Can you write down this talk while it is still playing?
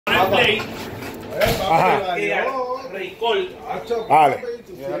play. Ajá. Recall. Vale.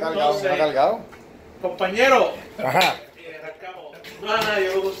 Entonces, compañero. Ajá. Arrancamos. No,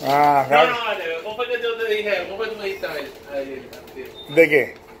 yo. Ah, No, vale. ¿Cómo fue que yo te dije? ¿Cómo fue que tú me dijiste a ver? ¿De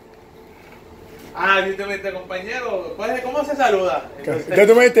qué? Evidentemente, compañero. Pues, ¿cómo se saluda? ¿Qué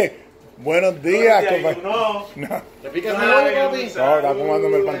tú me dijiste? Buenos días, compañero. No. ¿Le picas No, el huevo, papi? No, está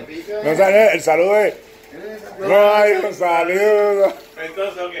fumándome el pan. No sabes, el saludo es. No hay un saludo.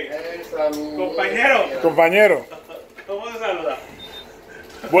 Entonces, ok. Saludo. Compañero. Compañero, ¿Cómo se saluda?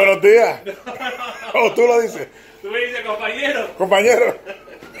 buenos días. O tú lo dices. Tú me dices, compañero. Compañero.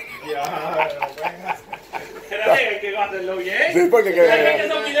 Espérate, que va a hacerlo bien. Sí, porque que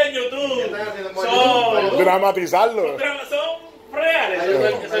esos videos en YouTube son dramatizarlo. son reales.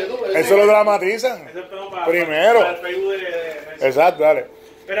 Eso lo dramatizan. Eso es para Primero. para el Facebook de- Exacto, dale.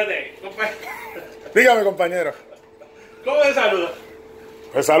 Espérate, compañero. Dígame, compañero. ¿Cómo se saluda?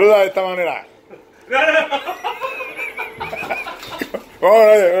 Me saluda de esta manera. No.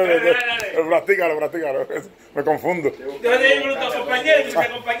 Practícalo. Me confundo. Yo te digo compañero, y tú dices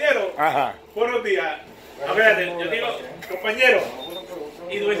compañero. Ajá. Buenos días. Espérate, yo digo compañero.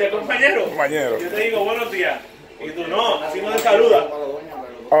 Y tú dices compañero. Compañero. Yo te digo buenos días. Y tú no, así no te saluda.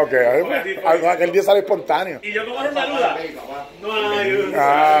 Ok, aquel día sale espontáneo. ¿Y yo cómo se saluda? No hay.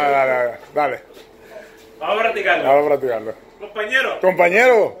 Dale. Vamos a practicarlo. Vamos a practicarlo. Compañero.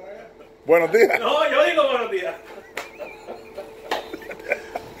 Compañero, buenos días. No, yo digo buenos días.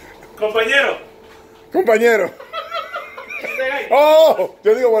 Compañero. Compañero. Oh,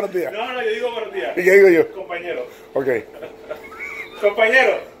 yo digo buenos días. No, yo digo buenos días. ¿Y qué digo yo? Compañero. Ok.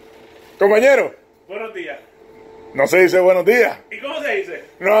 Compañero. Compañero, Buenos días. no se dice buenos días. ¿Y cómo se dice?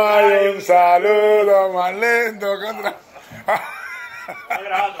 No hay un saludo más lindo contra. Está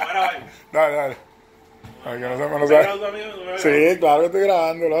grabando. Dale. Ay, que no se me ¿Estás grabando, amigo? ¿No me grabas? Sí, claro que estoy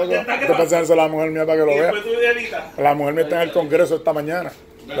grabando, loco. Ya está Estoy grabando. pensando en la mujer mía para que lo Y vea. después tú editas. La mujer mía está en el congreso esta mañana.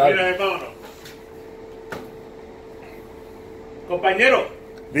 Dale. Mira, vámonos. Compañero.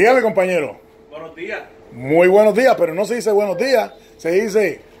 Dígame, compañero. Buenos días. Muy buenos días, pero no se dice buenos días. Se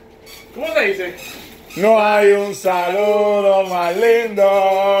dice, ¿Cómo se dice? no hay un saludo más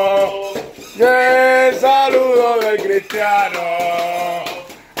lindo que el saludo del cristiano.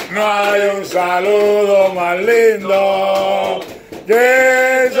 No hay un saludo más lindo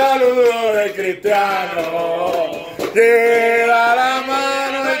que el saludo del cristiano. Que da la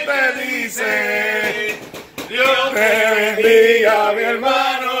mano y te dice, Dios te bendiga, mi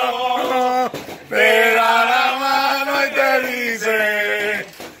hermano. Te da la mano y te dice,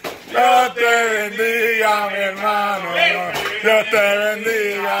 Dios te bendiga, mi hermano. Dios te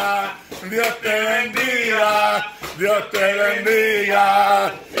bendiga. Dios te bendiga. Dios te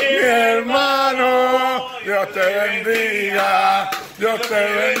bendiga, mi hermano. Dios te bendiga. Dios te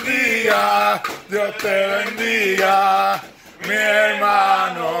bendiga. Dios te bendiga, mi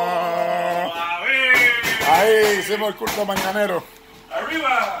hermano. Ahí hicimos el culto mañanero.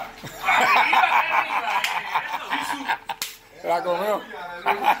 ¡Arriba! La comió.